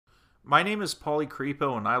My name is Paulie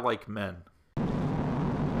Creepo, and I like men.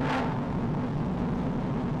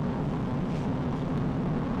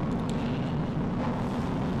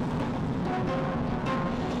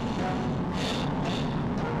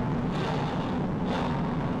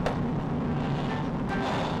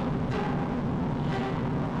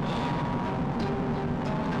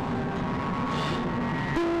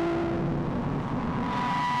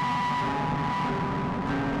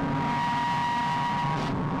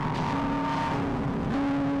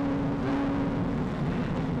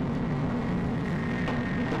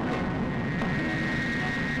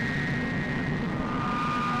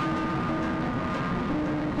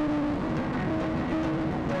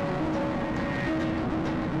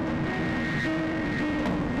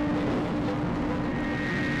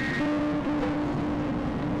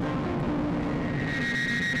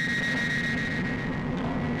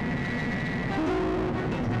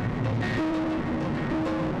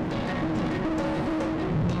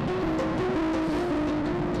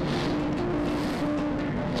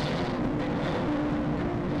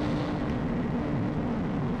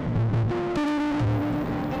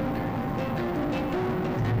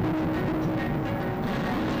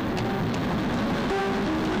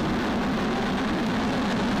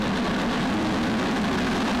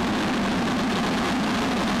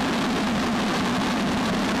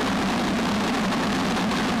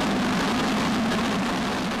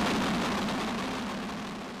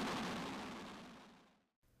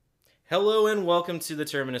 Hello and welcome to the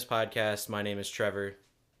Terminus Podcast. My name is Trevor.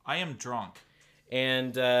 I am drunk.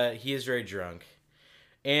 And he is very drunk.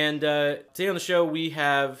 And today on the show we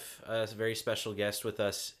have a very special guest with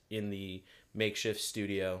us in the makeshift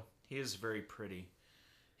studio. He is very pretty.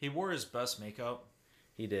 He wore his best makeup.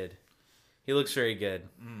 He did. He looks very good.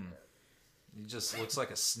 He just looks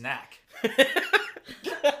like a snack.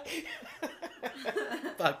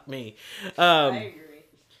 Fuck me. I agree.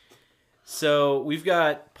 So we've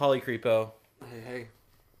got Paulie Creepo. Hey.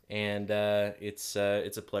 And it's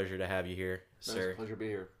a pleasure to have you here, sir. It's a pleasure to be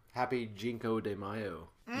here. Happy Cinco de Mayo.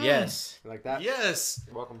 Yes. You like that? Yes.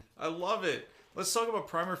 You're welcome. I love it. Let's talk about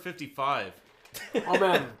Primer 55. Oh,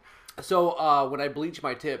 man. So, when I bleach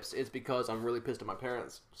my tips, it's because I'm really pissed at my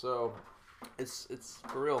parents. So, it's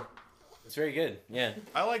for real. It's very good. Yeah.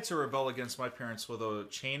 I like to rebel against my parents with a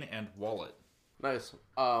chain and wallet. Nice.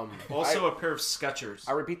 Also a pair of Skechers.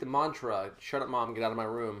 I repeat the mantra, shut up, Mom, get out of my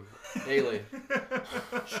room, daily.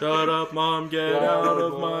 Shut up, Mom, get out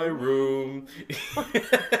of my room.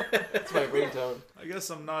 That's my ringtone. I guess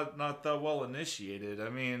I'm not that well initiated. I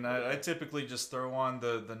mean, I typically just throw on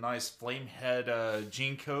the nice Flamehead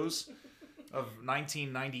Jeancos of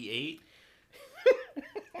 1998.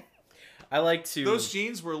 I like to... Those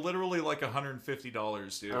jeans were literally like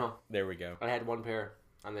 $150, dude. Oh, There we go. I had one pair,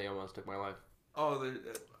 and they almost took my life. Oh,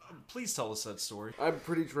 please tell us that story. I'm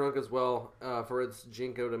pretty drunk as well, for its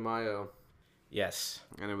Cinco de Mayo. Yes.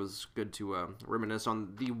 And it was good to reminisce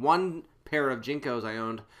on the one pair of Jinkos I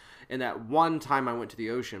owned, and that one time I went to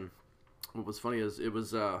the ocean. What was funny is it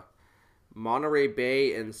was Monterey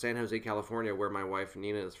Bay in San Jose, California, where my wife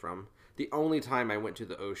Nina is from. The only time I went to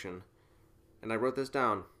the ocean. And I wrote this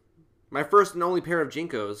down. My first and only pair of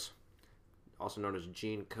Jinkos, also known as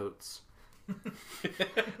jean coats,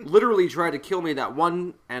 literally tried to kill me that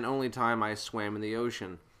one and only time I swam in the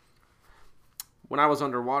ocean. When I was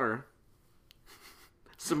underwater,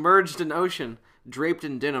 submerged in ocean, draped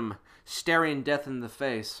in denim, staring death in the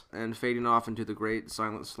face, and fading off into the great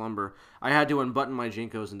silent slumber, I had to unbutton my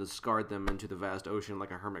Jinkos and discard them into the vast ocean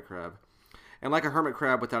like a hermit crab. And like a hermit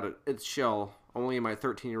crab without its shell, only in my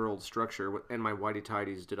 13-year-old structure and my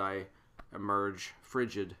whitey-tidies did I emerge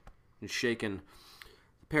frigid and shaken.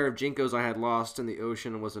 The pair of Jinkos I had lost in the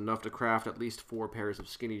ocean was enough to craft at least 4 pairs of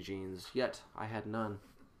skinny jeans, yet I had none.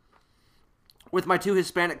 With my 2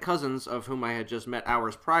 Hispanic cousins, of whom I had just met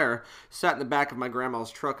hours prior, sat in the back of my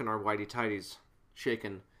grandma's truck in our whitey-tidies,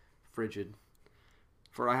 shaken, frigid.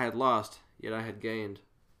 For I had lost, yet I had gained.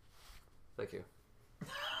 Thank you.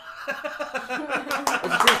 That's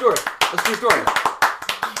a true story. That's a true story.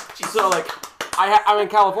 So, like, I'm in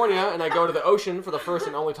California, and I go to the ocean for the first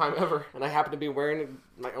and only time ever, and I happen to be wearing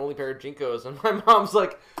my only pair of Jinkos, and my mom's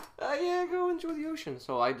like, yeah, go enjoy the ocean.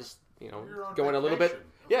 So I just, go in a little bit.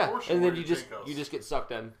 Yeah, and then you just get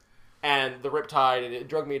sucked in. And the riptide, and it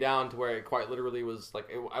drug me down to where it quite literally was, like,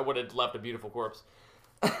 I would have left a beautiful corpse.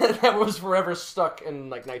 That was forever stuck in,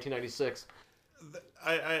 like, 1996.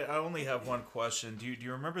 I only have one question. Do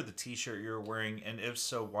you remember the t-shirt you were wearing, and if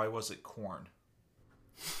so, why was it corn?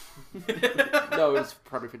 No, it was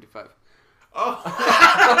probably 55.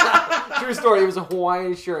 Oh. True story. It was a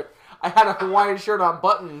Hawaiian shirt. I had a Hawaiian shirt on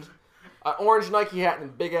buttoned, An orange Nike hat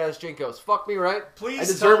and big ass Jinkos. Fuck me, right? I Please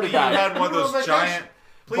deserve tell me to you die. had one of those Vacation. giant...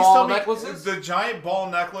 Please Ball tell me necklaces? the giant ball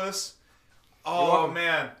necklace. Oh, welcome.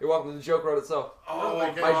 man. You're welcome. The joke wrote itself. Oh,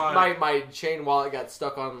 my God. My chain wallet got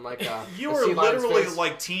stuck on like You a were sea lion's literally face.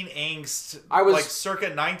 like teen angst, I was- like circa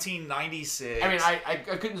 1996. I mean, I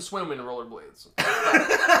couldn't swim in rollerblades.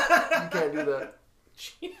 You can't do that.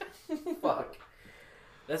 Fuck.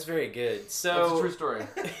 That's very good. That's So a true story.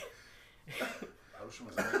 Ocean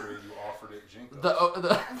was angry. You offered it Jinkos.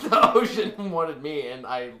 The ocean wanted me, and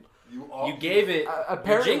I you gave it.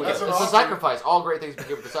 apparently Jinkos. it's That's an a offer. sacrifice. All great things be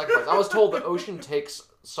given for sacrifice. I was told the ocean takes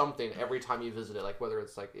something every time you visit it, like whether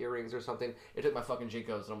it's like earrings or something. It took my fucking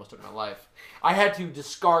Jinkos and almost took my life. I had to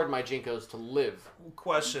discard my Jinkos to live.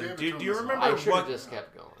 Question: You Do gave it to you him as remember I should what? have just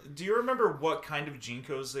kept going. Do you remember what kind of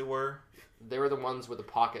Jinkos they were? They were the ones with the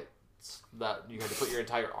pockets that you had to put your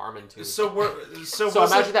entire arm into. So So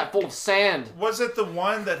was imagine it, that full of sand. Was it the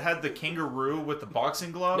one that had the kangaroo with the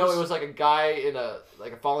boxing gloves? No, it was like a guy in a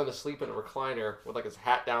falling asleep in a recliner with like his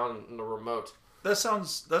hat down and the remote. That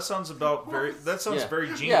sounds about very. That sounds Yeah. very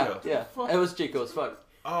Jinko. Yeah. It was Jinko as fuck.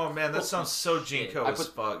 Oh man, that sounds so Jinko I as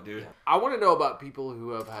put- fuck, dude. I want to know about people who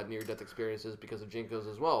have had near-death experiences because of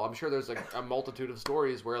Jinkos as well. I'm sure there's like a multitude of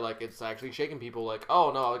stories where like it's actually shaking people. Like,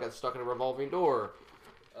 oh no, I got stuck in a revolving door.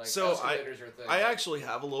 Like, So escalators are a thing. I actually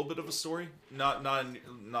have a little bit of a story, not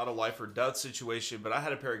a life or death situation, but I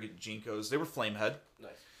had a pair of Jinkos. They were Flamehead.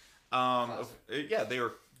 Nice. Yeah, they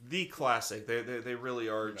were the classic. They really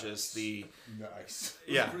are just the Nice.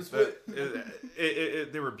 yeah.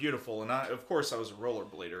 They were beautiful, and of course I was a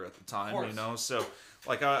rollerblader at the time, course. you know. So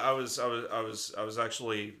like I was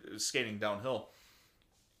actually skating downhill.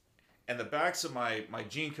 And the backs of my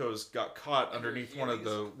Jinkos got caught underneath one of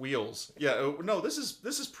the wheels. Yeah, no, this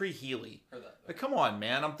is pre-Healy. Like, come on,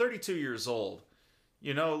 man, I'm 32 years old.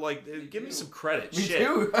 You know, like, give me some credit. Me Shit.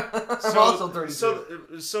 too. I'm also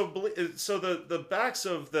 32. So the backs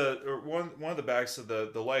of one of the backs of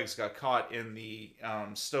the legs got caught in the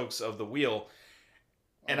stokes of the wheel,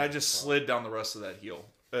 and I just slid down the rest of that hill.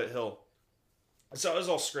 So I was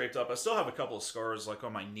all scraped up. I still have a couple of scars like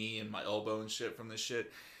on my knee and my elbow and shit from this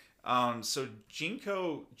shit. So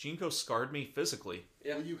Jinko scarred me physically.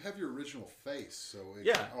 Yeah. Well, you have your original face, so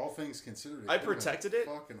Yeah. all things considered, I could've been protected it.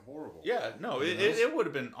 Fucking horrible. Yeah, no, You know? it would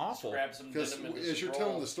have been awful. Grab some Because venom and as just you're roll.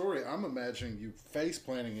 telling the story, I'm imagining you face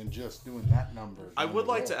planting and just doing that number. I down would the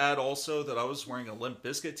like road. to add also that I was wearing a Limp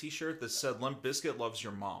Bizkit t-shirt that said "Limp Bizkit loves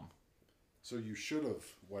your mom." So you should have.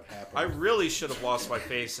 What happened? I really should have lost my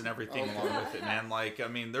face and everything along with it, man. Like, I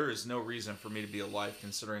mean, there is no reason for me to be alive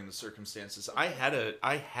considering the circumstances. I had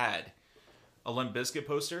a Limp Bizkit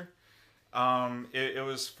poster. It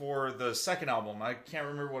was for the second album. I can't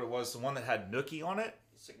remember what it was. The one that had Nookie on it.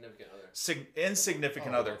 Significant other.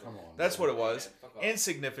 Insignificant Oh, Other. come on, That's man. what it was. Man, fuck off.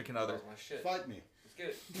 Insignificant Other. My shit. Fight me. Let's get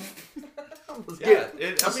it. Let's Yeah, get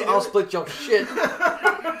it. I'll I'll split your shit.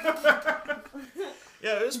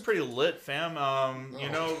 Yeah, it was pretty lit, fam. You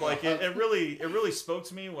know, like it really spoke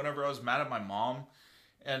to me whenever I was mad at my mom,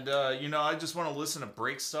 and you know, I just want to listen to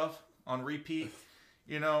break stuff on repeat.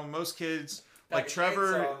 You know, most kids like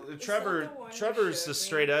Trevor's the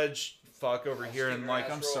straight edge fuck over here, and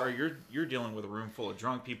like, I'm sorry, you're dealing with a room full of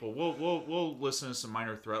drunk people. We'll listen to some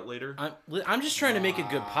Minor Threat later. I'm just trying to make a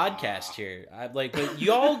good podcast here. But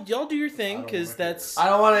y'all do your thing because that's I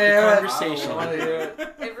don't want to hear it. conversation. I don't want to hear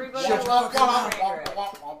it. Everybody Shut loves your a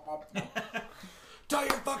fucking secret. Tie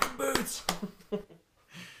your fucking boots.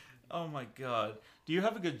 Oh my god, do you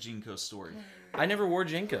have a good Jinko story? I never wore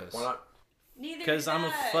Jinkos Why not? Neither because did I'm a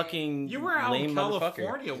I. fucking You were out lame in motherfucker.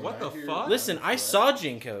 California. What the I hear fuck? you. Listen, I saw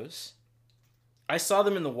Jinkos. I saw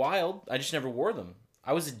them in the wild. I just never wore them.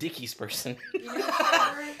 I was a Dickies person. You know,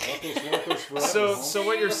 Let those forever, So homie.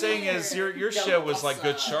 what you're saying is your shit was like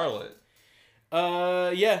Good Charlotte.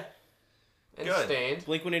 Yeah. And Good. Stained.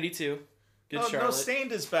 Blink 182. Good No, Charlotte.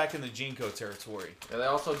 Stained is back in the Jinko territory. And they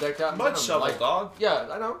also decked out in Mud denim, Shovel, like- dog. Yeah,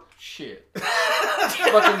 I know. Shit.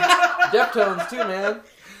 Fucking Deftones too, man.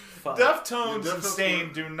 Fuck. Deftones and Deftones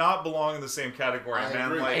Stained do not belong in the same category, I man.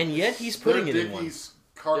 agree. Like, And yet he's They're putting it in one. Dickies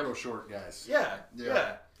cargo short guys. yeah,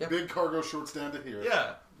 Yeah. Yep. Big cargo shorts down to here.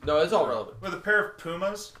 yeah. No, it's all relevant. With a pair of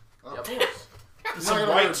Pumas, Of Yep. course. some not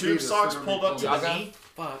gonna white wear tube Adidas, socks they're pulled up to gonna the be knee.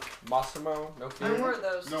 Fuck. Massimo, no I fear. wore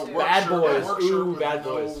those No, too. work Bad shirt, boys. Work Ooh, shirt with bad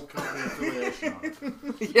no boys. company affiliation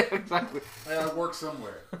on it. Yeah, exactly. Hey, I work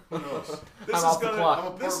somewhere. Who knows? This I'm is off the gonna clock. I'm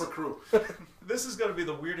a part of a crew. this is gonna be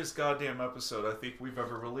the weirdest goddamn episode I think we've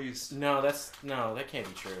ever released. No, that can't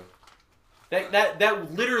be true.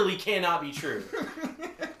 That literally cannot be true.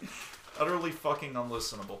 Utterly fucking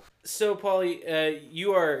unlistenable. So, Paulie,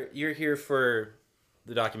 you're here for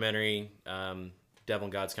the documentary. Devil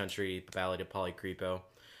in God's Country, The Ballad of Polly Creepo.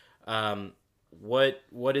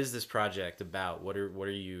 What is this project about? What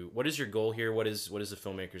is your goal here? What is the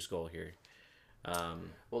filmmaker's goal here?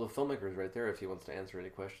 Well, the filmmaker's right there if he wants to answer any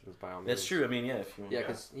questions by all means. That's true. I mean, yeah. If you want. Yeah,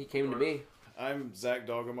 because he came to me. I'm Zach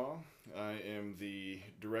Dogamaw. I am the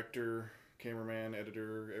director, cameraman,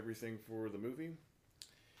 editor, everything for the movie.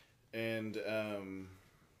 And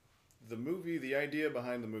the idea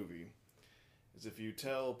behind the movie is if you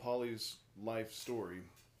tell Polly's life story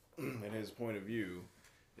and his point of view,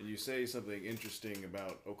 and you say something interesting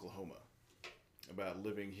about Oklahoma, about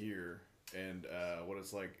living here, and what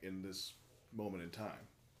it's like in this moment in time.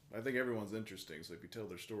 I think everyone's interesting, so if you tell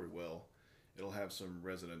their story well, it'll have some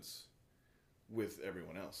resonance with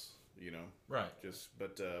everyone else, you know. Right.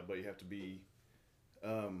 But you have to be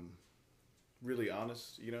really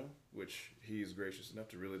honest, you know, which he's gracious enough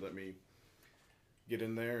to really let me get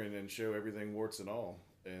in there and show everything warts and all,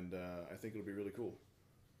 and I think it'll be really cool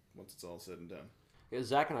once it's all said and done. Yeah,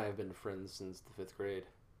 Zach and I have been friends since the 5th grade,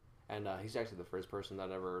 and he's actually the first person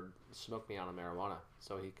that ever smoked me on a marijuana,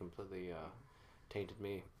 so he completely tainted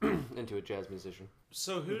me into a jazz musician.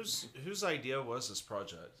 So whose idea was this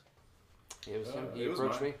project? It was him. He it was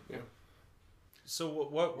approached mine. me. Yeah. So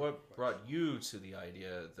what brought you to the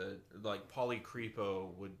idea that like Polly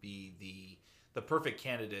Creepo would be the perfect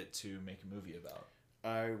candidate to make a movie about?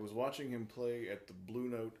 I was watching him play at the Blue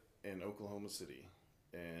Note in Oklahoma City,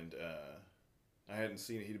 and I hadn't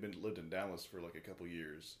seen it. He'd lived in Dallas for like a couple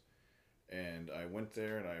years, and I went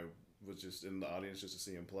there and I was just in the audience just to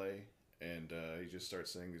see him play, and he just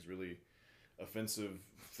starts saying these really offensive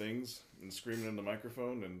things and screaming in the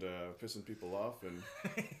microphone and pissing people off,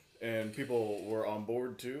 and people were on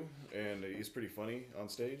board too, and he's pretty funny on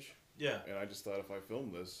stage. Yeah. And I just thought if I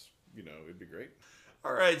filmed this, you know, it'd be great.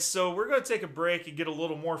 All right, so we're going to take a break and get a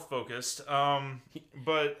little more focused.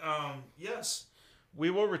 Yes, we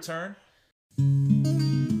will return.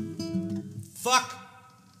 Fuck!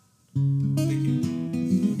 Thank you.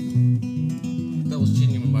 That was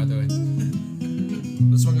genuine, by the way.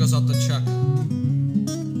 This one goes out to Chuck.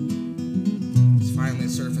 He's finally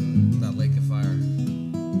surfing that lake of fire.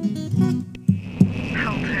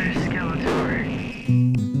 Helter Skeletor.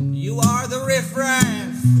 You are the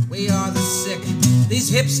riffraff, we are the sick. These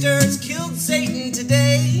hipsters killed Satan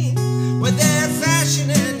today with their fashion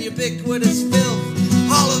and ubiquitous filth.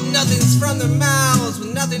 Hollow nothings from their mouths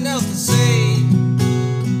with nothing else to say.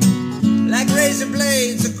 Like razor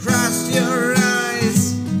blades across your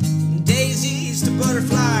eyes, daisies to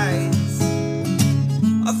butterflies.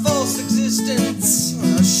 A false existence,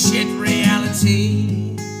 a shit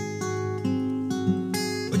reality.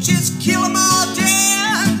 But just kill them all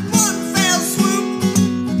dead, one fell swoop.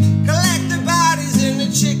 Collect their bodies in a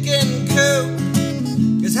chicken coop.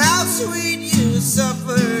 'Cause how sweet you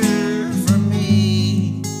suffer for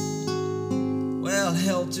me. Well,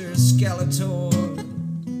 Helter Skeletor,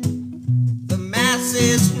 the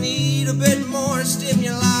masses need a bit more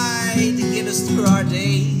stimuli to get us through our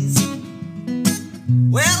days.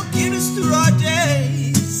 Well, get us through our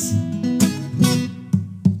days.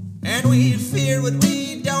 And we fear what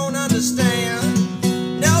we don't understand.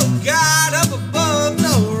 No God up above,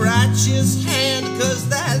 no righteous hand. 'Cause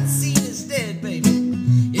that scene is dead, baby.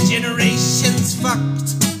 Your generation's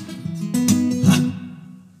fucked.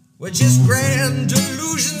 We're just grand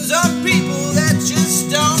delusions of people that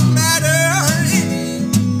just don't matter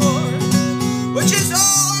anymore. We're just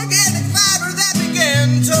organic fiber that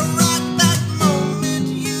began to rot that moment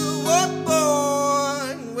you were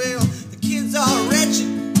born. Well, the kids are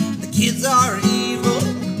wretched, the kids are evil,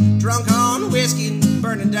 drunk on whiskey and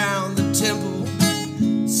burning down the temple.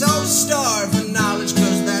 So starved for knowledge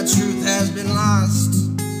 'cause that truth has been lost.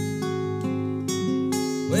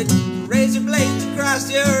 With razor blades across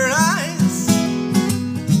your eyes,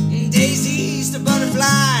 daisies to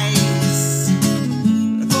butterflies,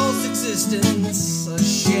 a false existence, a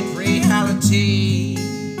shit reality.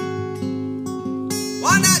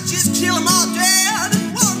 Why not just kill them all dead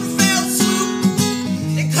in one fell swoop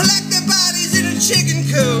and collect their bodies in a chicken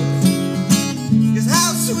coop? 'Cause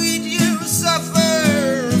how sweet you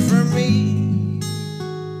suffer for me.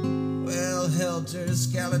 Well, Helter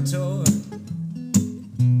Skeletor,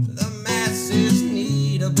 the masses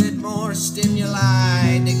need a bit more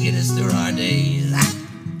stimuli to get us through our days.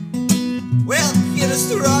 Well, get us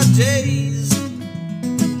through our days.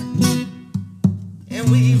 And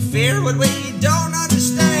we fear what we don't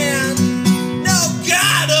understand. No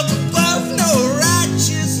God up above, no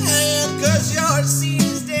righteous hand. 'Cause your seed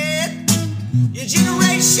is dead, your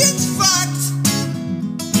generation's fucked.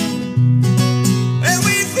 And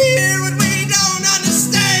we fear what we don't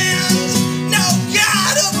understand. No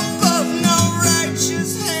God up above, no righteous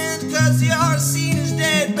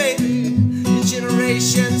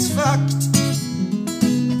fucked.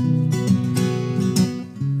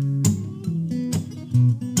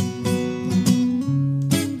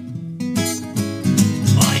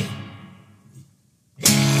 Oi.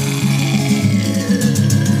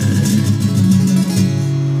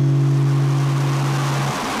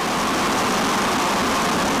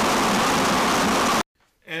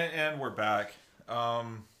 And we're back.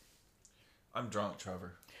 I'm drunk,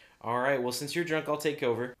 Trevor. All right. Well, since you're drunk, I'll take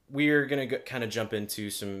over. We're going to kind of jump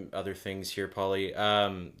into some other things here, Polly.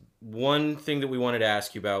 One thing that we wanted to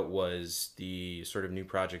ask you about was the sort of new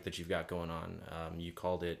project that you've got going on. You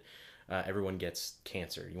called it Everyone Gets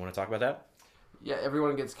Cancer. You want to talk about that? Yeah,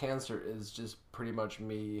 Everyone Gets Cancer is just pretty much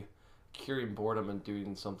me curing boredom and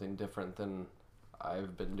doing something different than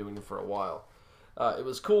I've been doing for a while. It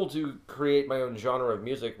was cool to create my own genre of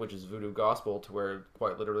music, which is voodoo gospel, to where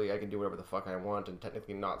quite literally I can do whatever the fuck I want and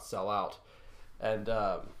technically not sell out. And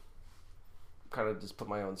kind of just put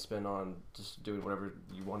my own spin on just doing whatever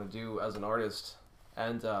you want to do as an artist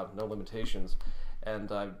and no limitations.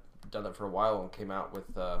 And I've done that for a while and came out with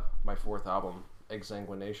my fourth album,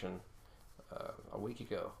 Exsanguination, a week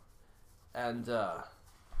ago. And I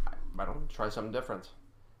don't know, try something different.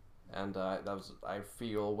 And I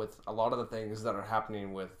feel with a lot of the things that are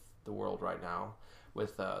happening with the world right now,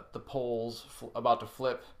 with the polls about to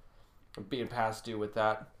flip, being past due with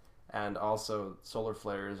that, and also solar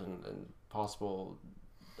flares and possible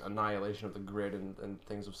annihilation of the grid and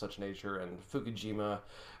things of such nature, and Fukushima,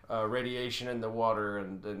 radiation in the water,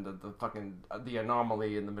 and the fucking the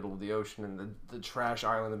anomaly in the middle of the ocean, and the trash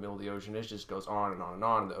island in the middle of the ocean. It just goes on and on and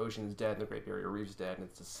on. And the ocean's dead, and the Great Barrier Reef's dead, and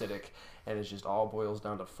it's acidic, and it just all boils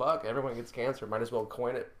down to fuck. Everyone gets cancer. Might as well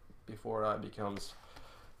coin it before it becomes,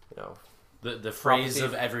 The phrase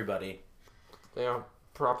of everybody.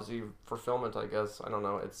 Prophecy fulfillment, I guess. I don't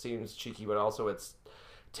know. It seems cheeky, but also it's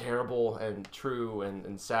terrible and true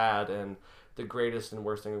and sad, and the greatest and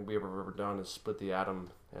worst thing we've ever done is split the atom,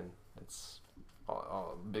 and it's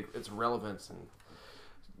big. Its relevance, and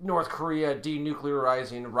North Korea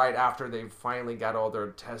denuclearizing right after they've finally got all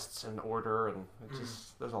their tests in order, and it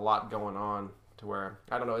just there's a lot going on to where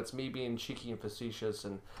I don't know. It's me being cheeky and facetious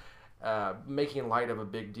and making light of a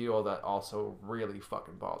big deal that also really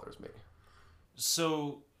fucking bothers me.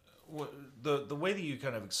 So, the way that you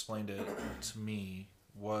kind of explained it to me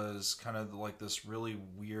was kind of like this really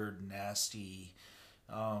weird, nasty,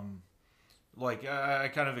 like I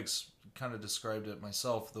kind of described it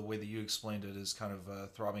myself. The way that you explained it is kind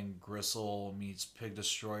of throbbing gristle meets pig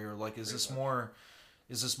destroyer. Like, is this more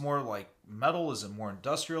like metal? Is it more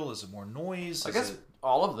industrial? Is it more noise? I guess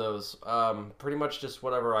all of those. Pretty much just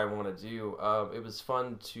whatever I want to do. It was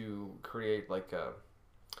fun to create like a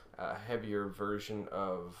heavier version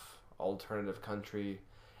of alternative country,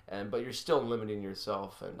 but you're still limiting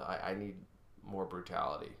yourself, and I need more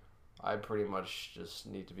brutality. I pretty much just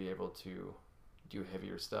need to be able to do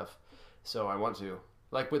heavier stuff. So I want to,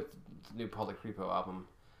 like with the new Polycrepo album,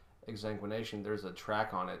 Exsanguination, there's a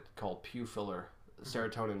track on it called Pew Filler,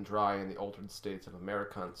 Serotonin Dry in the Altered States of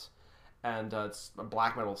Americans. And it's a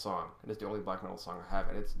black metal song, and it's the only black metal song I have,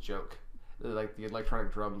 and it's a joke. Like, the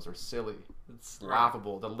electronic drums are silly. It's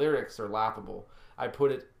laughable. The lyrics are laughable. I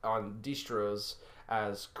put it on distros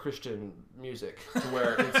as Christian music, to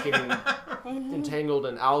where it's getting entangled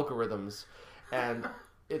in algorithms, and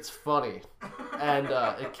it's funny, and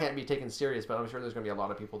it can't be taken serious, but I'm sure there's going to be a lot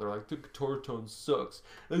of people that are like, the guitar tone sucks,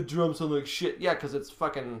 the drums sound like shit. Yeah, because it's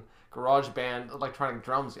fucking garage band electronic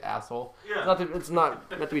drums, you asshole. Yeah. It's not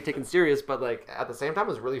meant to be taken serious, but like at the same time,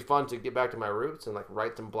 it's really fun to get back to my roots and like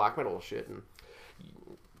write some black metal shit and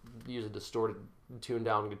use a distorted, tuned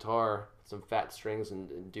down guitar, some fat strings,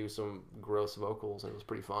 and do some gross vocals, and it was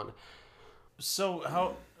pretty fun. So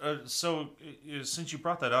since you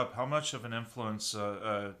brought that up, how much of an influence,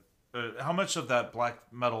 how much of that black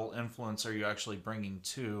metal influence are you actually bringing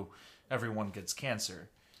to Everyone Gets Cancer?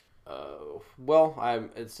 Well,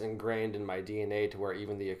 it's ingrained in my DNA to where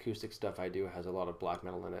even the acoustic stuff I do has a lot of black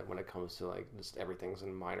metal in it when it comes to like just everything's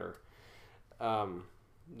in minor.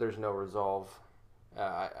 There's no resolve.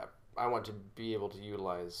 I want to be able to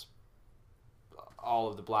utilize all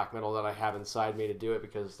of the black metal that I have inside me to do it,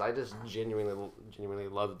 because I just genuinely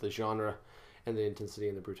love the genre and the intensity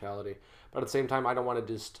and the brutality. But at the same time, I don't want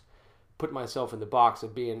to just put myself in the box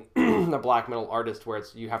of being a black metal artist where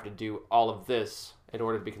it's you have to do all of this in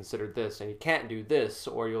order to be considered this, and you can't do this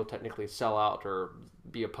or you'll technically sell out or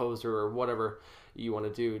be a poser or whatever you want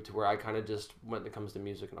to do, to where I kind of just, when it comes to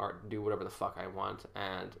music and art, do whatever the fuck I want,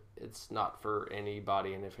 and it's not for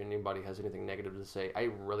anybody, and if anybody has anything negative to say,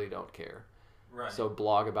 I really don't care. Right. So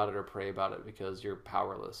blog about it or pray about it, because you're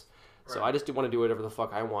powerless. Right. So I just want to do whatever the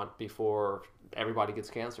fuck I want before everybody gets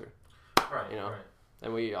cancer. Right. You know? Right.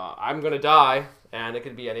 And I'm gonna die, and it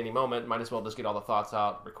could be at any moment. Might as well just get all the thoughts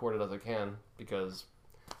out, record it as I can, because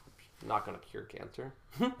I'm not gonna cure cancer,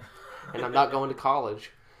 and I'm not going to college.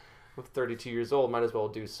 With 32 years old, might as well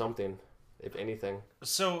do something, if anything.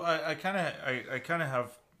 So I kind of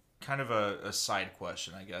have kind of a side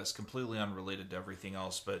question, I guess, completely unrelated to everything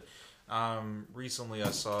else. But recently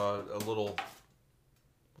I saw a little.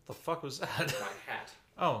 What the fuck was that? My hat.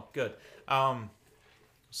 Oh, good.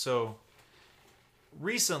 So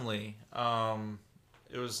recently,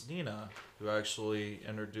 it was Nina who actually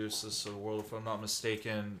introduced this to the world, if I'm not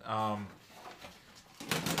mistaken.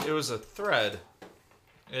 It was a thread.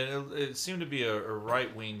 It seemed to be a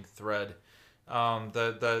right-wing thread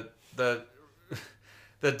that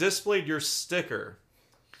displayed your sticker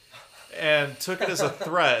and took it as a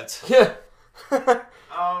threat. Yeah.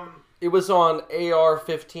 It was on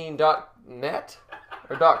ar15.net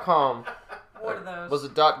or .com. What are those? Was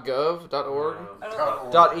it .gov, .org, I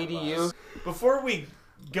don't know. .edu? Before we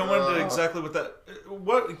go into exactly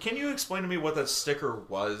what can you explain to me what that sticker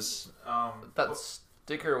was? That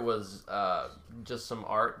sticker was just some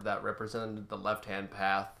art that represented the left-hand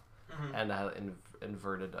path and had an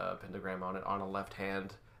inverted pentagram on it on a left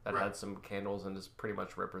hand that had some candles and just pretty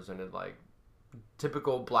much represented like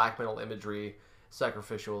typical black metal imagery,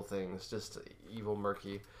 sacrificial things, just evil,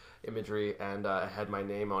 murky imagery, and it had my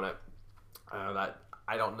name on it.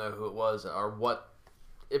 I don't know who it was or what,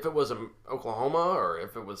 if it was in Oklahoma or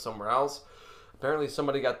if it was somewhere else. Apparently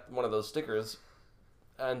somebody got one of those stickers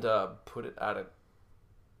and put it at a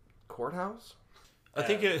courthouse. I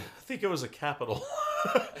think it was a Capitol.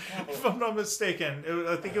 If I'm not mistaken,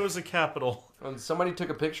 I think it was a Capitol. And somebody took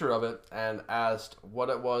a picture of it and asked what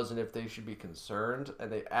it was and if they should be concerned,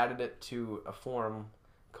 and they added it to a forum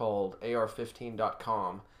called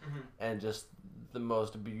ar15.com, and just the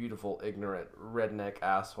most beautiful, ignorant, redneck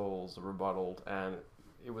assholes rebutted, and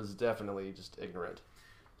it was definitely just ignorant.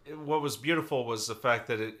 What was beautiful was the fact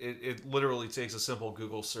that it literally takes a simple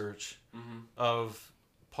Google search of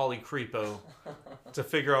Polycrepo to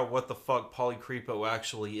figure out what the fuck Polycrepo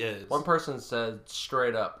actually is. One person said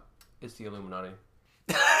straight up, it's the Illuminati.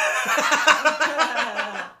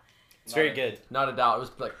 It's very good. Not a doubt. It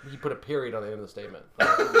was like he put a period on the end of the statement.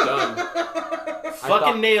 Like, done.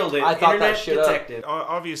 Fucking nailed it. I thought Internet that shit detective.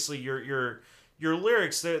 Obviously, your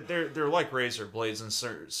lyrics they're like razor blades in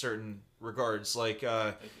certain regards. Like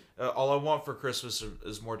all I want for Christmas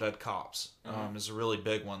is more dead cops. Is a really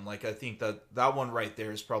big one. Like I think that one right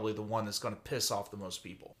there is probably the one that's going to piss off the most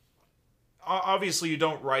people. Obviously, you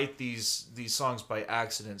don't write these songs by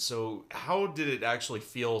accident. So how did it actually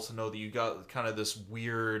feel to know that you got kind of this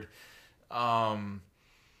weird, kind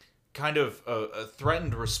of a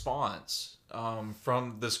threatened response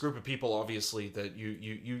from this group of people? Obviously, that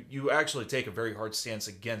you actually take a very hard stance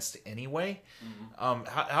against anyway.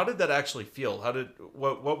 How did that actually feel?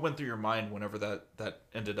 What went through your mind whenever that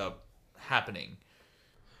ended up happening?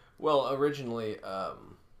 Well, originally,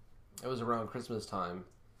 it was around Christmas time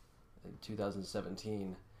in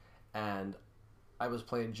 2017, and I was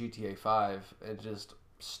playing GTA 5 and just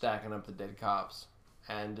stacking up the dead cops,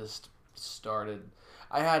 and just started.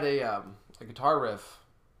 I had a guitar riff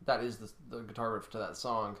that is the guitar riff to that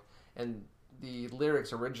song, and the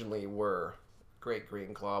lyrics originally were "Great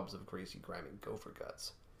green globs of greasy, grimy gopher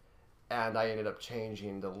guts," and I ended up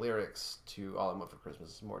changing the lyrics to "All I Want for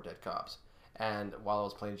Christmas is More Dead Cops." And while I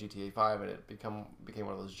was playing GTA 5, and it became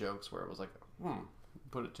one of those jokes where it was like,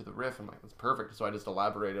 put it to the riff. I'm like, that's perfect. So I just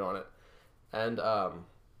elaborated on it, and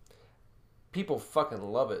people fucking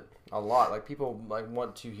love it a lot. Like people like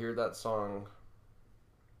want to hear that song.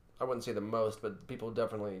 I wouldn't say the most, but people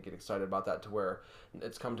definitely get excited about that to where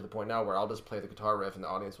it's come to the point now where I'll just play the guitar riff and the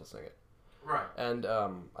audience will sing it. Right. And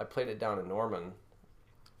I played it down in Norman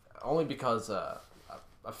only because a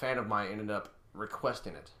fan of mine ended up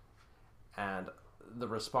requesting it, and the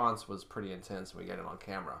response was pretty intense. We got it on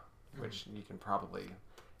camera, which you can probably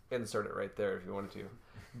insert it right there if you wanted to.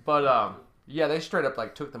 But yeah, they straight up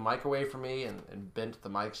like took the mic away from me and bent the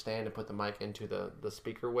mic stand and put the mic into the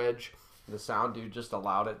speaker wedge. The sound dude just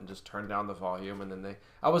allowed it and just turned down the volume, and then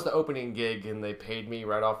I was the opening gig and they paid me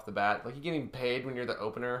right off the bat. Like, you getting paid when you're the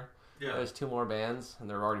opener. Yeah. There's two more bands and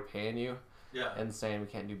they're already paying you. Yeah. And saying we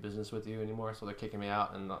can't do business with you anymore, so they're kicking me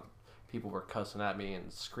out, and people were cussing at me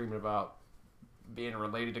and screaming about being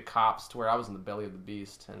related to cops, to where I was in the belly of the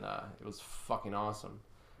beast, and it was fucking awesome.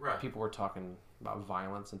 Right. People were talking about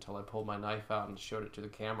violence until I pulled my knife out and showed it to the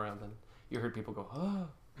camera, and then you heard people go, oh.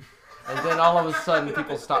 And then all of a sudden,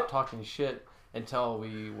 people stopped talking shit until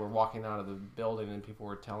we were walking out of the building, and people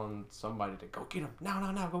were telling somebody to go get him.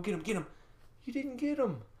 No, go get him. You didn't get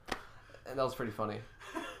him. And that was pretty funny.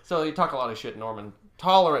 So you talk a lot of shit, Norman.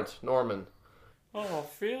 Tolerant Norman. Oh,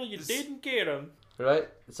 Phil, you didn't get him. Right?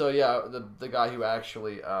 So yeah, the guy who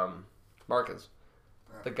actually, Marcus,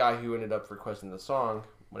 the guy who ended up requesting the song,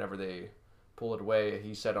 whenever they pull it away,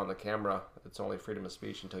 he said on the camera, it's only freedom of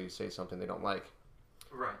speech until you say something they don't like.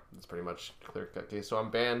 Right. It's pretty much clear-cut case. So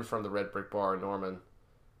I'm banned from the Red Brick Bar in Norman.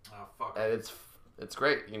 Oh, fuck. And it's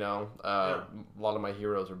great, you know. A lot of my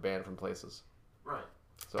heroes are banned from places. Right.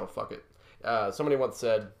 So fuck it. Somebody once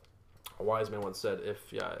said, a wise man once said,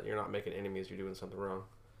 if you're not making enemies, you're doing something wrong.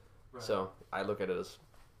 Right. So I look at it as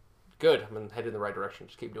good. I'm headed in the right direction.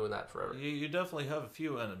 Just keep doing that forever. You definitely have a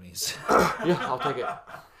few enemies. Yeah, I'll take it.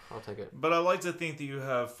 I'll take it. But I like to think that you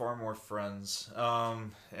have far more friends.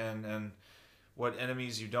 And what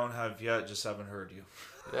enemies you don't have yet just haven't heard you.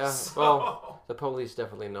 Yeah, well, the police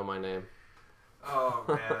definitely know my name. Oh,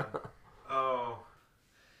 man. Oh.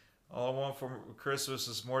 All I want for Christmas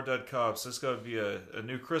is more dead cops. This got to be a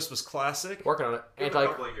new Christmas classic. Working on it. Give it a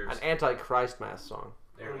couple of years. An anti-Christ mass song.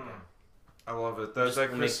 There we go. I love it. Just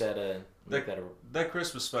make That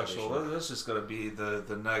Christmas special, that's just going to be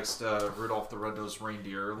the next Rudolph the Red-Nosed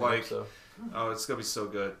Reindeer. Like, so. Oh, it's going to be so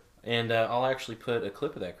good. And I'll actually put a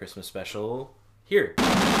clip of that Christmas special here.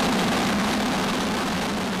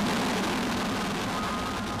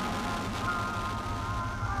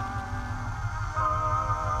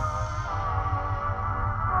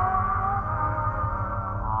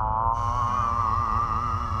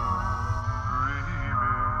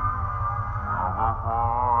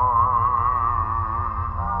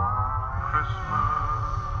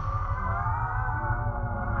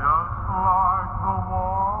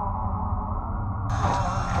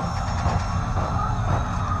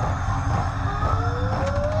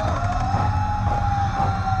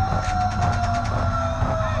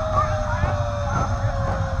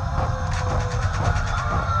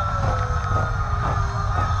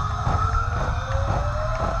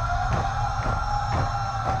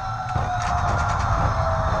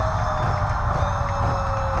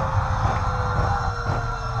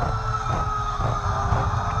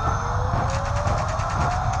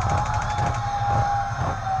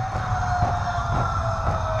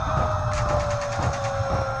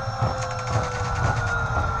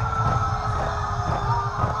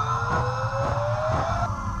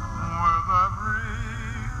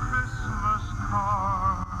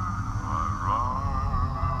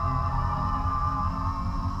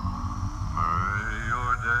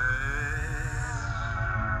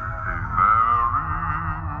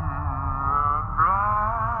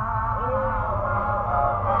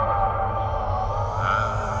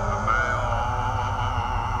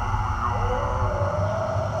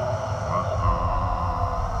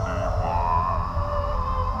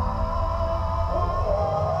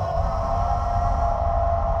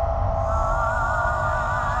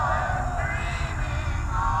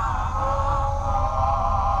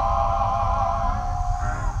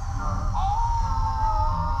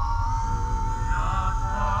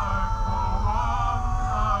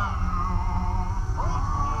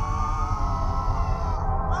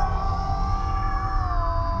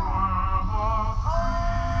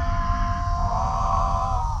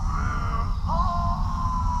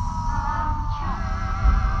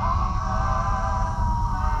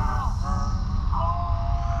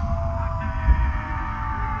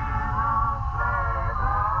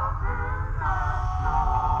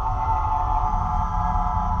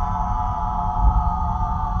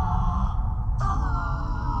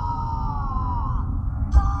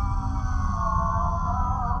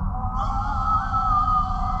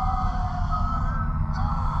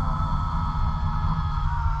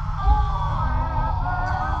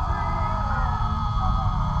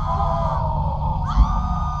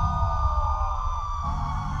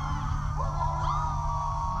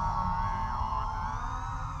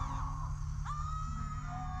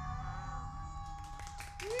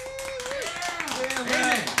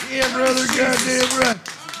 Yeah, brother, goddamn right.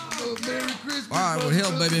 Oh, Merry Christmas. All right, well,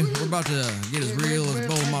 hell, baby, we're about to get as real as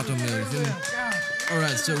Bowl Motto Mill, you feel me? All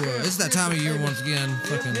right, so it's that time of year once again,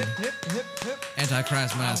 fucking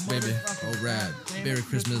Antichrist Mass, baby. All right, Merry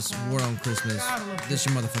Christmas, War on Christmas. This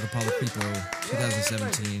your motherfucker Paulo Creepo,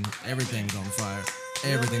 2017. Everything's on fire.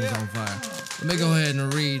 Everything's on fire. Let me go ahead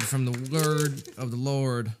and read from the word of the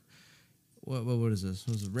Lord. What is this?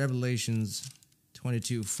 What is it? Revelations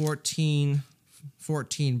 22:14.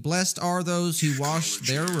 Blessed are those who wash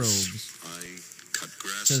their robes,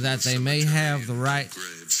 so that they may have the right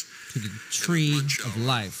to the tree of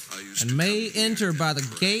life, and may enter by the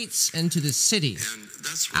gates into the city.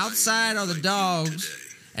 Outside are the dogs,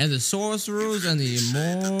 and the sorcerers and the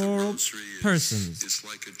immoral persons,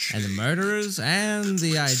 and the murderers and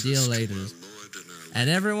the ideolaters, and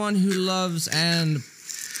everyone who loves and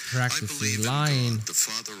practices lying.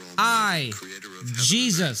 I,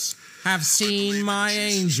 Jesus, have seen my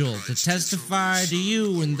angel to testify to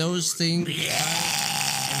you in those things. I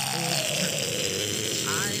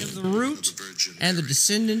am the root and the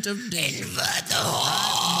descendant of David.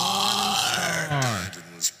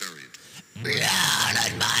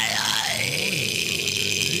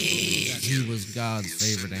 He was God's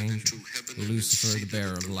favorite angel, Lucifer, the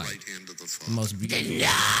bearer of light, the most beautiful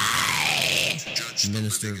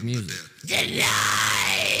minister of music.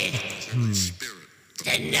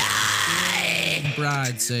 The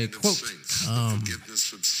bride say, quote, come.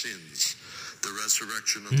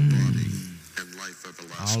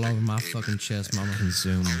 All over my fucking chest, mama.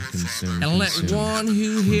 Consume. And let one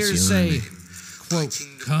who hears say, quote,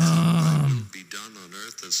 come.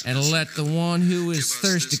 And let the one who is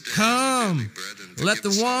thirsty come. Let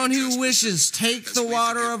the one who wishes take the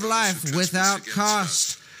water of life without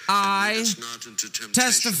cost. I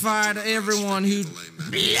testify to everyone who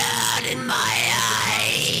blood in my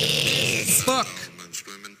eyes. Book.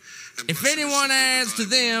 If anyone adds to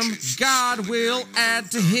them, God will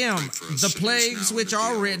add to him the plagues which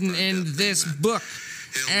are written in this book.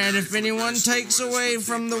 And if anyone takes away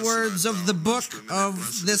from the words of the book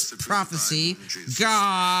of this prophecy,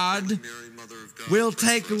 God will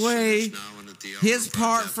take away his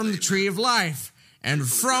part from the tree of life and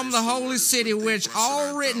from the holy city which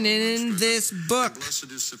are written in this book.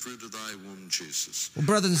 Well,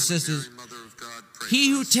 brothers and sisters, he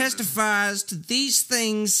who testifies to these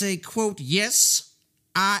things say, quote, yes,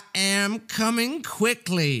 I am coming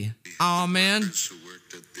quickly. Amen.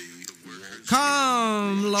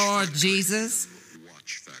 Come, Lord Jesus.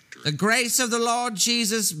 The grace of the Lord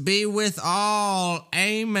Jesus be with all.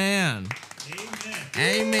 Amen.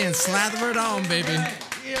 Amen. Slather it on, baby.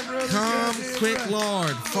 Come quick,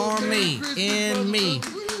 Lord, for me, in me.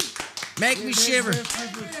 Make me shiver.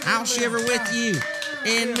 I'll shiver with you,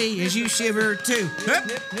 in me, as you shiver too.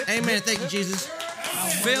 Amen. Thank you, Jesus.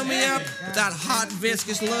 Fill me up with that hot,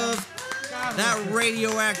 viscous love. That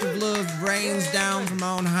radioactive love rains down from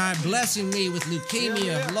on high, blessing me with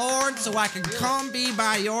leukemia, Lord, so I can come be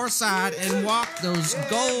by your side and walk those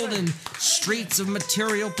golden streets of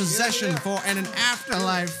material possession, for in an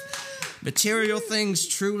afterlife, material things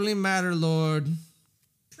truly matter, Lord.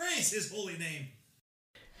 Praise his holy name.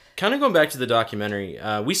 Kind of going back to the documentary,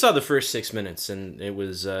 we saw the first 6 minutes, and it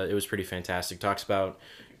was pretty fantastic. Talks about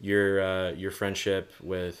your friendship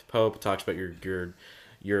with Pope. Talks about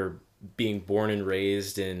your being born and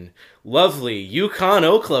raised in lovely Yukon,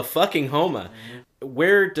 Oklahoma.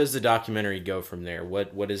 Where does the documentary go from there?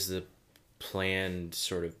 What is the planned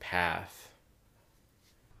sort of path?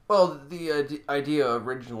 Well, the idea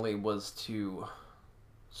originally was to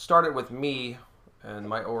start it with me and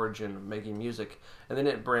my origin of making music, and then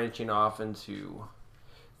it branching off into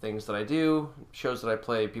things that I do, shows that I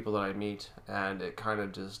play, people that I meet, and it kind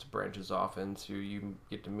of just branches off into you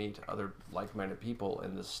get to meet other like-minded people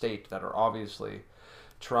in the state that are obviously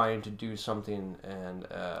trying to do something in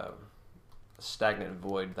a stagnant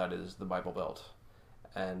void that is the Bible Belt,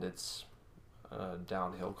 and it's a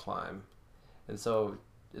downhill climb. And so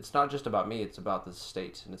it's not just about me, it's about the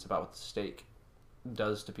state, and it's about what the state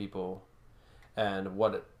does to people and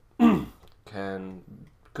what it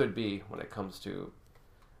could be when it comes to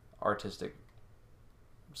artistic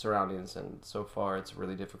surroundings. And so far it's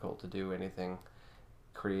really difficult to do anything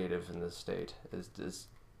creative in this state. It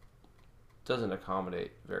doesn't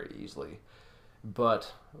accommodate very easily,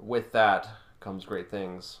 but with that comes great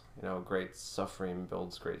things. Great suffering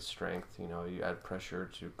builds great strength. You add pressure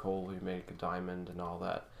to coal, you make a diamond and all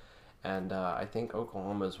that. And I think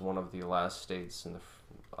Oklahoma is one of the last states in the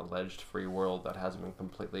alleged free world that hasn't been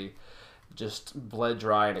completely just bled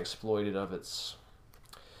dry and exploited of its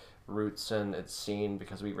roots and its scene,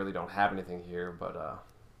 because we really don't have anything here, but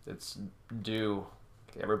it's due.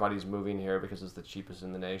 Everybody's moving here because it's the cheapest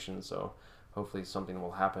in the nation, so hopefully something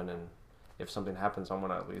will happen, and if something happens, I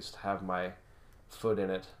want to at least have my foot in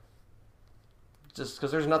it, just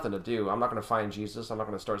because there's nothing to do. I'm not going to find Jesus, I'm not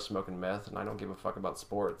going to start smoking meth, and I don't give a fuck about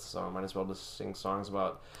sports, so I might as well just sing songs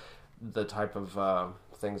about the type of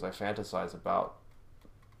things I fantasize about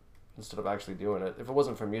instead of actually doing it. If it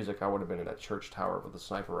wasn't for music, I would have been in a church tower with a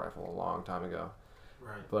sniper rifle a long time ago.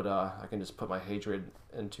 Right. But I can just put my hatred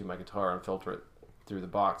into my guitar and filter it through the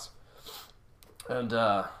box. And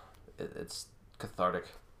it's cathartic.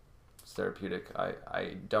 It's therapeutic.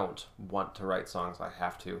 I don't want to write songs. I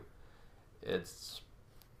have to. It's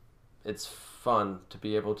fun to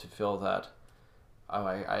be able to feel that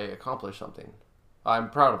I accomplished something. I'm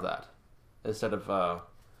proud of that. Instead of,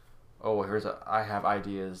 I have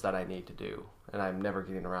ideas that I need to do, and I'm never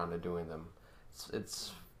getting around to doing them.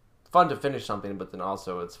 It's fun to finish something, but then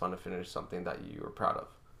also it's fun to finish something that you are proud of.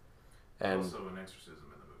 And also an exorcism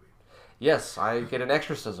in the movie. yes, I get an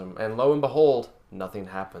exorcism, and lo and behold, nothing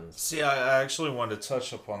happens. See, I actually wanted to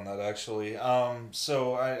touch upon that, actually.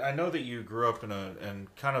 So I know that you grew up in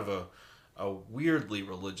kind of a weirdly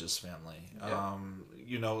religious family. Yeah.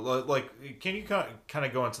 You know, like, can you kind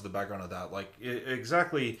of go into the background of that? Like,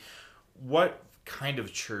 exactly what kind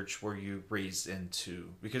of church were you raised into?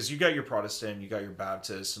 Because you got your Protestant, you got your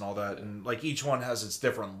Baptist, and all that, and like each one has its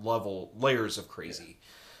different layers of crazy.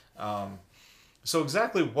 So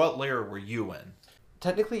exactly what layer were you in?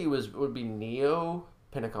 Technically, it would be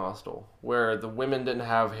neo-Pentecostal, where the women didn't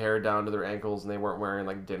have hair down to their ankles and they weren't wearing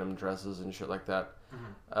like denim dresses and shit like that.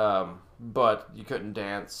 But you couldn't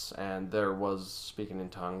dance, and there was speaking in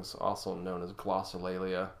tongues, also known as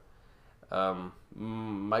glossolalia.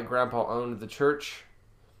 My grandpa owned the church,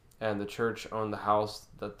 and the church owned the house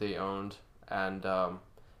that they owned, and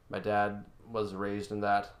my dad was raised in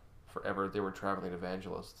that forever. They were traveling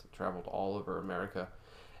evangelists, traveled all over America,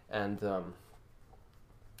 and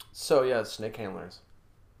so yeah, snake handlers,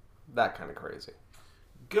 that kind of crazy.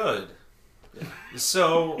 Good.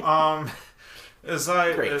 So, as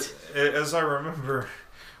I remember,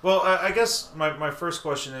 well, I guess my first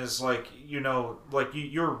question is, like, you know, like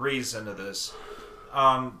you're raised into this.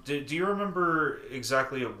 Do you remember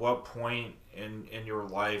exactly at what point in your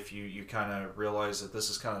life you kind of realized that this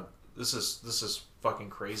is fucking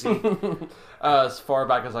crazy? As far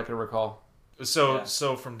back as I can recall.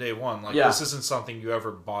 So from day one, like, this isn't something you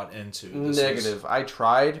ever bought into. Negative. I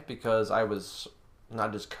tried because I was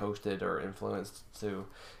not just coasted or influenced to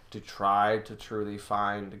try to truly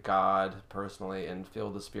find God personally and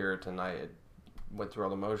feel the Spirit, and I went through all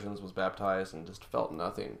the motions, was baptized, and just felt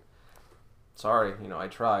nothing. Sorry, you know, I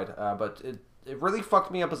tried, but it really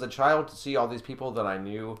fucked me up as a child to see all these people that I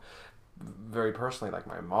knew very personally, like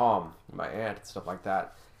my mom, my aunt, and stuff like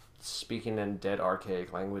that, speaking in dead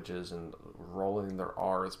archaic languages and rolling their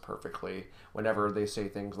R's perfectly whenever they say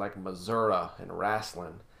things like Missouri and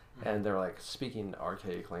wrestling, and they're like speaking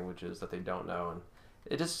archaic languages that they don't know, and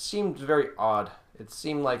it just seemed very odd. It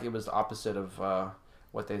seemed like it was the opposite of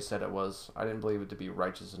what they said it was. I didn't believe it to be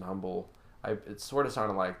righteous and humble. It sort of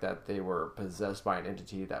sounded like that they were possessed by an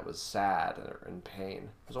entity that was sad or in pain.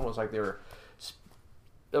 It was almost like they were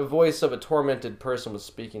the voice of a tormented person was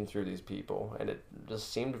speaking through these people, and it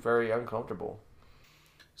just seemed very uncomfortable.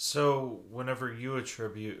 So whenever you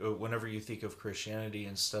think of Christianity,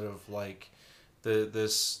 instead of like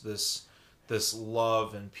this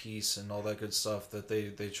love and peace and all that good stuff that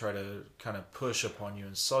they try to kind of push upon you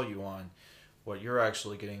and sell you on, what you're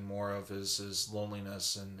actually getting more of is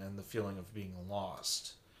loneliness and the feeling of being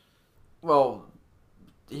lost. Well,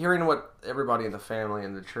 hearing what everybody in the family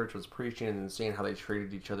and the church was preaching and seeing how they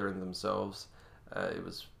treated each other and themselves, it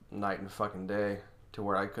was night and fucking day, to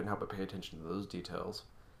where I couldn't help but pay attention to those details.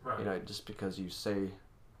 Right. You know, just because you say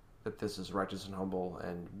that this is righteous and humble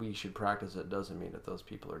and we should practice it doesn't mean that those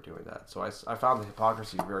people are doing that. So I found the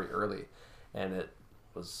hypocrisy very early, and it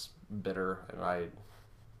was bitter, and I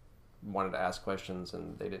wanted to ask questions,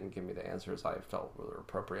 and they didn't give me the answers I felt were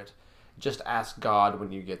appropriate. Just ask God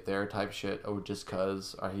when you get there type shit. Oh, just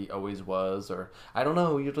cause, or he always was, or I don't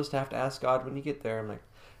know, you'll just have to ask God when you get there. I'm like,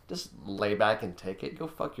 just lay back and take it. Go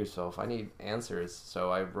fuck yourself. I need answers.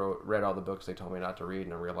 So I read all the books they told me not to read,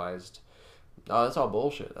 and I realized, oh, that's all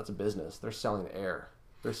bullshit. That's a business. They're selling air.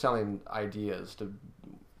 They're selling ideas to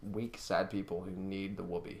weak, sad people who need the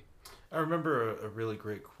whoopee. I remember a really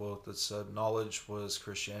great quote that said, "Knowledge was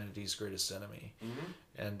Christianity's greatest enemy,"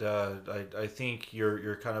 and I think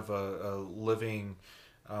you're kind of a living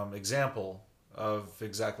example of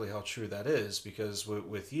exactly how true that is. Because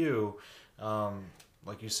with you,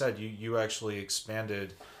 like you said, you actually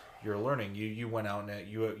expanded your learning. You went out and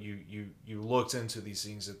you looked into these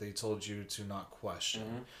things that they told you to not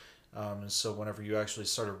question. And so whenever you actually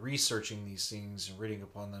started researching these things and reading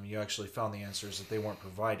upon them, you actually found the answers that they weren't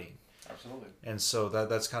providing. Absolutely. And so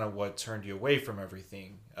that's kind of what turned you away from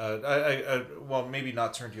everything. Well, maybe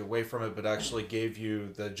not turned you away from it, but actually gave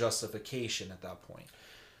you the justification at that point.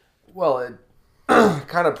 Well, it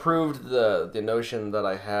kind of proved the notion that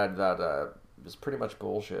I had that it was pretty much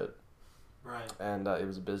bullshit. Right. And it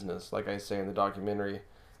was a business. Like I say in the documentary,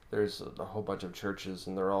 there's a whole bunch of churches,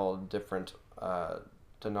 and they're all different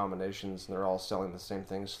denominations, and they're all selling the same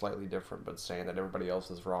thing, slightly different, but saying that everybody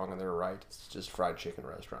else is wrong and they're right. It's just fried chicken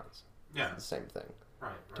restaurants. Yeah. It's the same thing.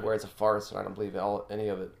 Right. To where it's a farce, and I don't believe any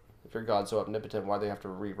of it. If your God's so omnipotent, why do they have to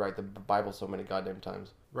rewrite the Bible so many goddamn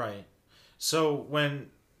times? Right. So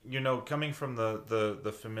when coming from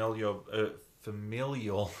the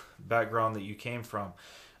familial background that you came from,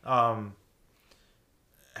 how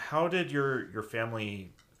did your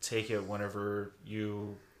family take it whenever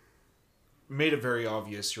you made it very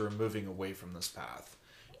obvious you were moving away from this path,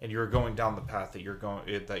 and you're going down the path that you're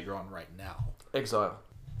on right now? Exile.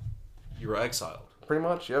 You were exiled. Pretty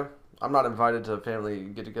much, yeah. I'm not invited to family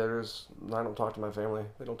get-togethers. I don't talk to my family.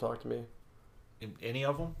 They don't talk to me. Any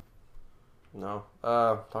of them? No.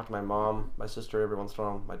 Talk to my mom, my sister every once in a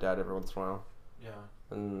while, my dad every once in a while. Yeah.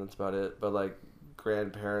 And that's about it. But like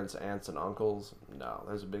grandparents, aunts, and uncles, no.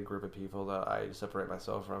 There's a big group of people that I separate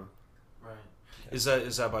myself from. Right. Is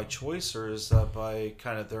that by choice, or is that by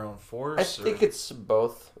kind of their own force? I think it's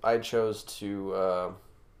both. I chose to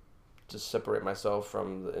just separate myself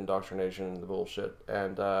from the indoctrination, the bullshit,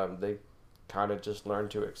 and they kind of just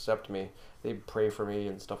learned to accept me. They pray for me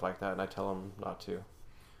and stuff like that, and I tell them not to.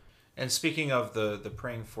 And speaking of the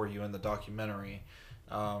praying for you in the documentary,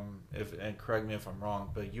 and correct me if I'm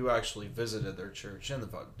wrong, but you actually visited their church in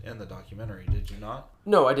the documentary, did you not?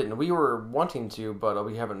 No, I didn't. We were wanting to, but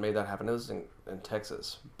we haven't made that happen. It was in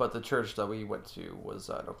Texas, but the church that we went to was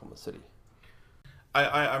in Oklahoma City.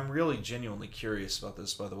 I'm really genuinely curious about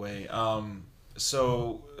this, by the way.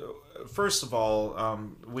 So first of all,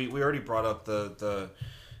 we already brought up the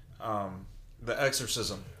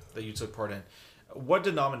exorcism that you took part in. What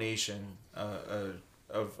denomination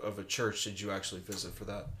of a church did you actually visit for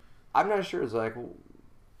that? I'm not sure. It's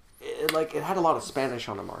it had a lot of Spanish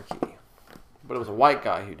on the marquee, but it was a white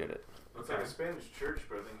guy who did it. It's like a Spanish church,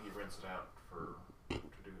 but I think he rents it out to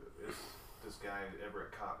do it. Is this guy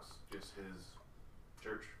Everett Cox just his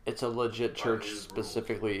church? It's a legit church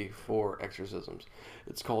specifically for exorcisms.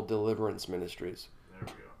 It's called Deliverance Ministries. There we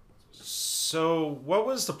go. So what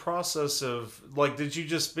was the process of, did you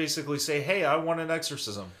just basically say, hey, I want an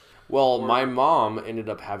exorcism? Well, my mom ended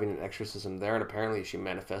up having an exorcism there, and apparently she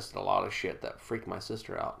manifested a lot of shit that freaked my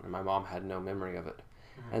sister out, and my mom had no memory of it.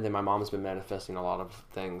 Mm-hmm. And then my mom's been manifesting a lot of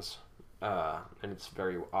things, and it's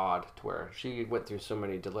very odd to where she went through so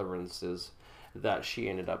many deliverances that she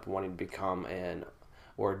ended up wanting to become an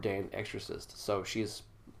ordained exorcist. So she's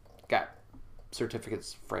got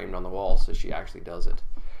certificates framed on the wall, so she actually does it.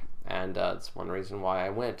 And that's one reason why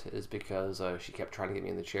I went, is because she kept trying to get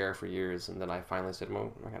me in the chair for years, and then I finally said,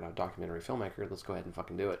 well, I got a documentary filmmaker, let's go ahead and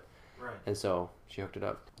fucking do it. Right. And so she hooked it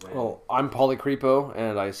up. Right. Well, I'm Pauly Creepo,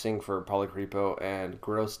 and I sing for Pauly Creepo and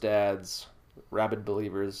Gross Dads, Rabid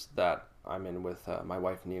Believers, that I'm in with my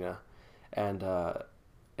wife Nina, and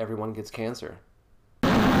Everyone Gets Cancer.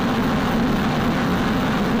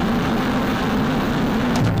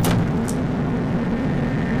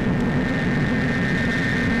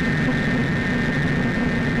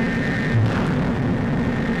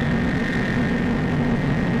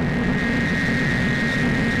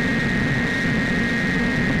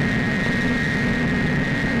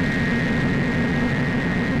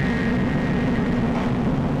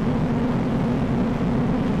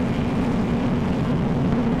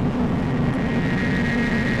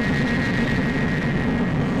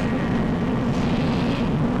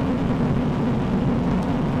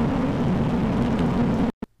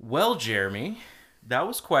 Well, Jeremy, that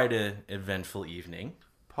was quite an eventful evening.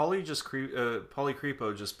 Pauly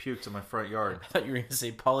Creepo just puked in my front yard. I thought you were going to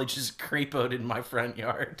say Pauly just creepoed in my front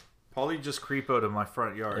yard. Pauly just creepoed in my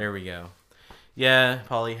front yard. There we go. Yeah,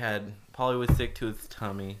 Pauly with thick-toothed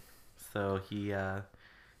tummy, so he had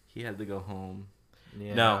to go home.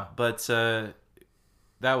 Yeah. No, but that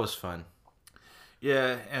was fun.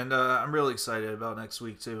 Yeah, and I'm really excited about next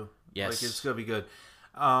week too. Yes, it's gonna be good.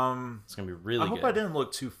 It's gonna be really good. I hope I didn't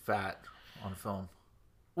look too fat on film.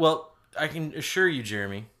 Well, I can assure you,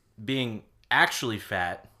 Jeremy, being actually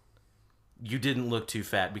fat, you didn't look too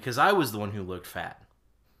fat, because I was the one who looked fat.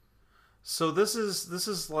 So this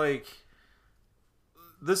is like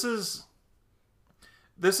the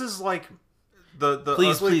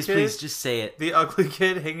please just say it. The ugly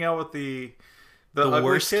kid hanging out with the ugly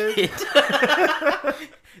worst kid.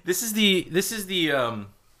 This is the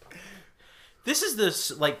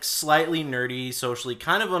like slightly nerdy, socially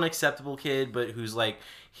kind of unacceptable kid, but who's like,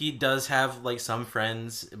 he does have like some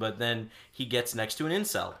friends, but then he gets next to an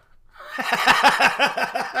incel.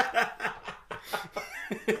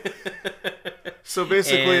 So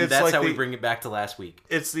basically, and it's that's like how we bring it back to last week.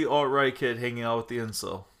 It's the alt-right kid hanging out with the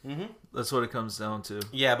incel. Mm-hmm. That's what it comes down to.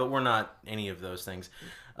 Yeah, but we're not any of those things.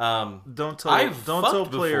 Don't tell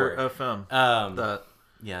Player FM that.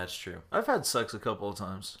 Yeah, it's true. I've had sex a couple of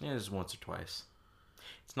times. Yeah, just once or twice.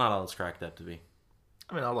 It's not all it's cracked up to be.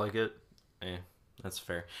 I mean, I like it. Yeah, That's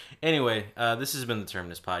fair. Anyway, this has been the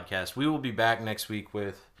Terminus Podcast. We will be back next week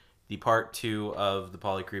with the part 2 of the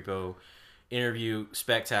Polycreepo interview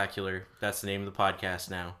spectacular. That's the name of the podcast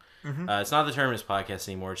now. It's not the Terminus Podcast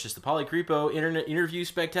anymore. It's just the Polycreepo internet interview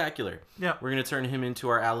spectacular. Yeah. We're going to turn him into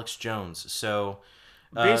our Alex Jones. So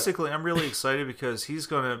basically, I'm really excited because he's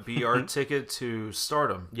going to be our ticket to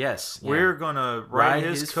stardom. Yes. We're going to ride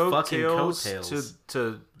his fucking coattails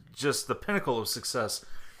to just the pinnacle of success.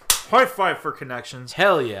 High five for connections.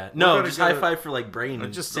 Hell yeah. No, gonna just go high to- five for like brain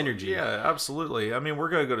and Just synergy. Yeah, absolutely. I mean, we're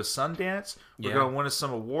going to go to Sundance. We're Yeah. going to win us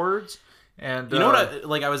some awards. And You know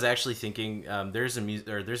what? I was actually thinking. There's a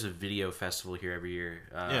video festival here every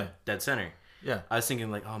year. Dead Center. Yeah. I was thinking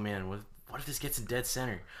like, oh man, what if this gets in Dead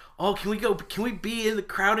Center? Oh, can we go? Can we be in the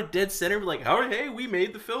crowd at Dead Center? We're like, oh hey, we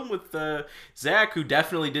made the film with Zach, who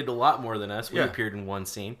definitely did a lot more than us. We Yeah. appeared in one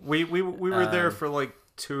scene. We were there for like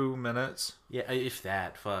 2 minutes. Yeah, if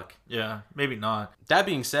that. Fuck. Yeah, maybe not. That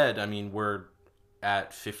being said, I mean we're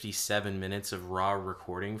at 57 minutes of raw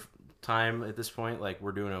recording time at this point. Like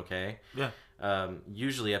we're doing okay. Yeah.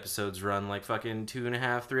 Usually episodes run like fucking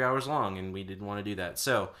 2.5, 3 hours long, and we didn't want to do that.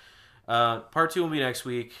 So, part 2 will be next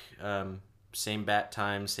week. Same bat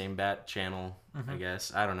time, same bat channel. I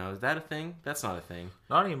guess. I don't know. Is that a thing? That's not a thing.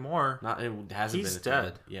 Not anymore. Not. It hasn't He's been.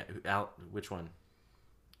 dead. Yeah. Which one?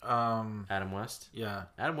 Adam West. Yeah.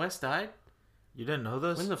 Adam West died. You didn't know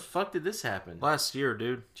this? When the fuck did this happen? Last year,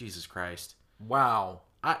 dude. Jesus Christ. Wow.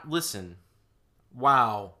 Listen.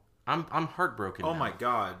 Wow. I'm heartbroken. Oh now. my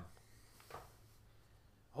god.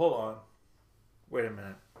 Hold on. Wait a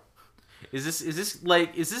minute. Is this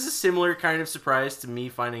a similar kind of surprise to me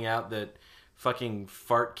finding out that fucking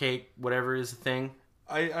fart cake whatever is a thing?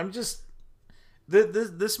 I'm just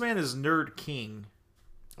this man is nerd king.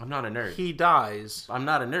 I'm not a nerd. He dies. I'm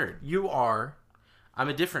not a nerd. You are. I'm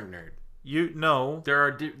a different nerd. You no. There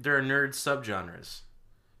are nerd subgenres.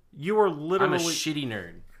 You are I'm literally a shitty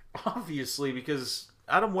nerd. obviously because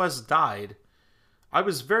Adam West died. I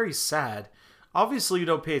was very sad. Obviously, you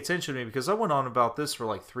don't pay attention to me because I went on about this for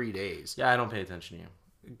like 3 days. Yeah, I don't pay attention to you.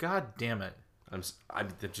 God damn it. I'm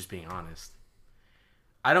just being honest.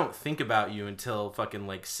 I don't think about you until fucking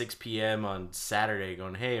like 6 p.m. on Saturday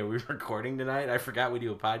going, hey, are we recording tonight? I forgot we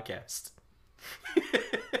do a podcast.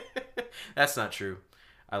 That's not true.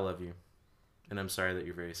 I love you. And I'm sorry that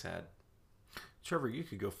you're very sad. Trevor, you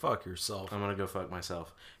could go fuck yourself. I'm going to go fuck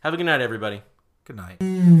myself. Have a good night, everybody. Good night.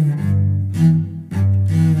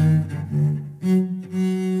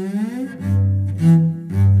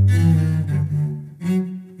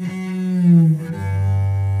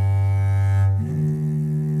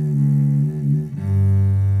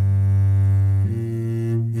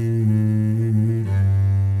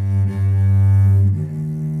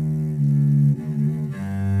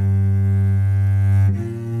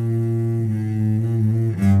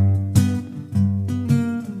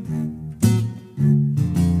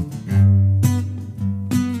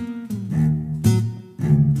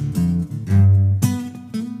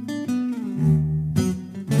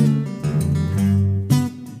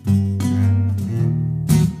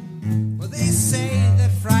 Well, they say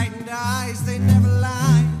that frightened eyes, they never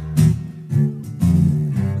lie.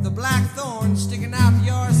 With a black thorn sticking out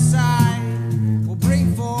your side will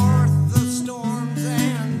bring forth the storms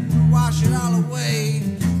and wash it all away.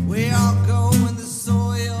 We all go in the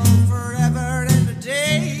soil forever and a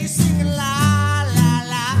day, singing la la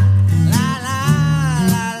la la la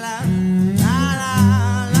la la la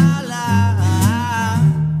la la.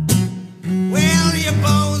 Well, your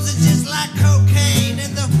bones are just like cocaine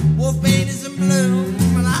and the wolfbane is in bloom.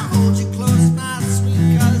 Well, I hold you close, my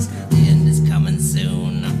sweet, 'cause the end is coming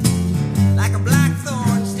soon. Like a black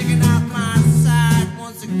thorn sticking out my side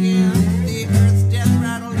once again. The earth's death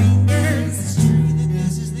rattle lingers. It's true that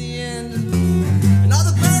this is the end. And all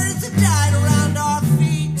the birds have died around our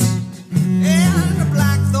feet. And the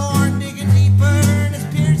black thorn digging deeper and it's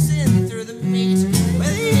piercing through the meat. Well,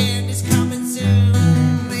 the end is coming soon.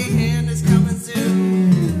 The end is coming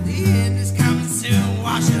soon. The end is coming soon.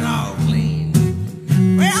 Wash it all clean.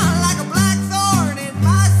 Well, like a black thorn in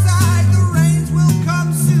my side, the rains will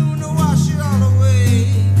come soon to wash it all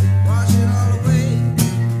away. Wash it all away.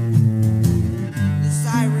 The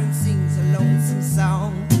siren sings a lonesome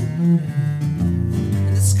song,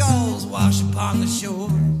 and the skulls wash upon the shore.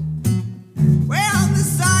 Well, the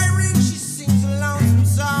siren, she sings a lonesome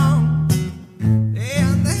song,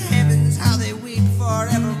 and the heavens, how they weep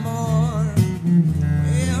forevermore.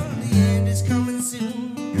 Well, the end is coming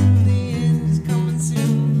soon. The end is coming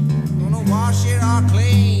soon. Gonna wash it all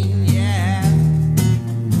clean, yeah.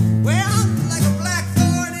 Well, like a black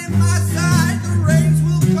thorn in my side, the rains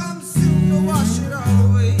will come soon to wash it all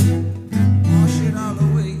away. Wash it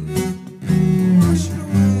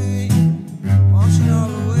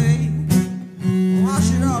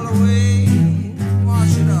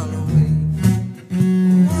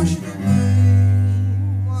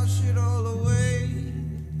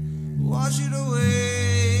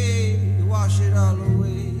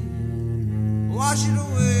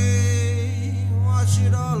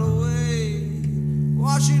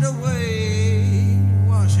Wash it away,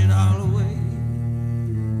 wash it all away,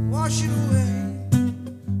 wash it away.